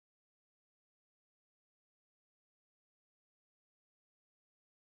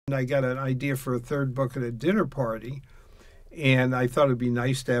I got an idea for a third book at a dinner party, and I thought it'd be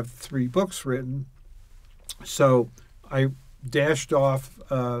nice to have 3 books written. So I dashed off,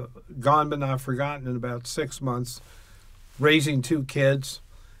 Gone But Not Forgotten, in about 6 months, raising 2 kids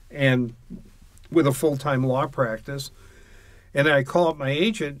and with a full-time law practice. And I called my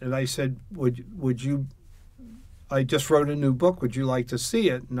agent and I said, would you, I just wrote a new book, would you like to see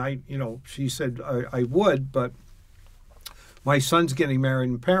it? And she said, I would, but my son's getting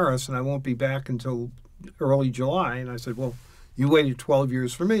married in Paris and I won't be back until early July. And I said, well, you waited 12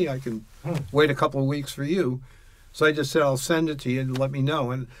 years for me. I can wait a couple of weeks for you. So I just said, I'll send it to you and let me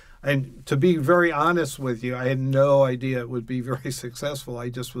know. And to be very honest with you, I had no idea it would be very successful. I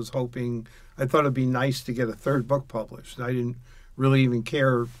just was hoping, I thought it'd be nice to get a 3rd book published. I didn't really even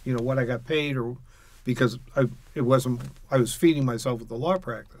care, what I got paid, or because I was feeding myself with the law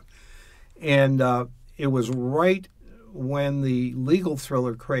practice. And it was right when the legal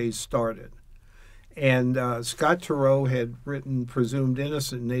thriller craze started. And Scott Turow had written Presumed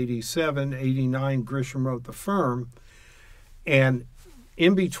Innocent in 87, 89, Grisham wrote The Firm. And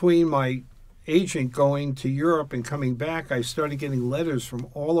in between my agent going to Europe and coming back, I started getting letters from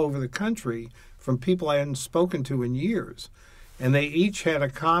all over the country from people I hadn't spoken to in years. And they each had a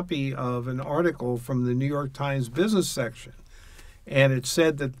copy of an article from the New York Times business section. And it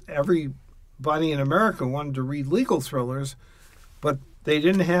said that everybody in America wanted to read legal thrillers, but they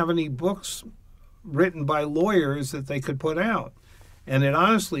didn't have any books written by lawyers that they could put out. And it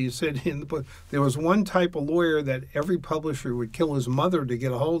honestly said in the book, there was one type of lawyer that every publisher would kill his mother to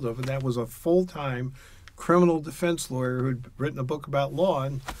get a hold of, and that was a full-time criminal defense lawyer who'd written a book about law.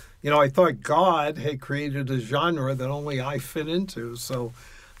 And, I thought God had created a genre that only I fit into. So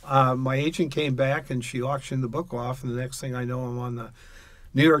my agent came back and she auctioned the book off, and the next thing I know, I'm on the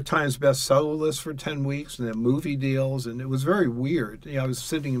New York Times bestseller list for 10 weeks, and then movie deals, and it was very weird. I was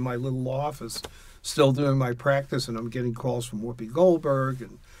sitting in my little office still doing my practice, and I'm getting calls from Whoopi Goldberg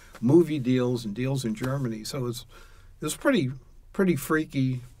and movie deals and deals in Germany. So it was pretty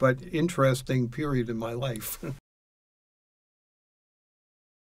freaky but interesting period in my life.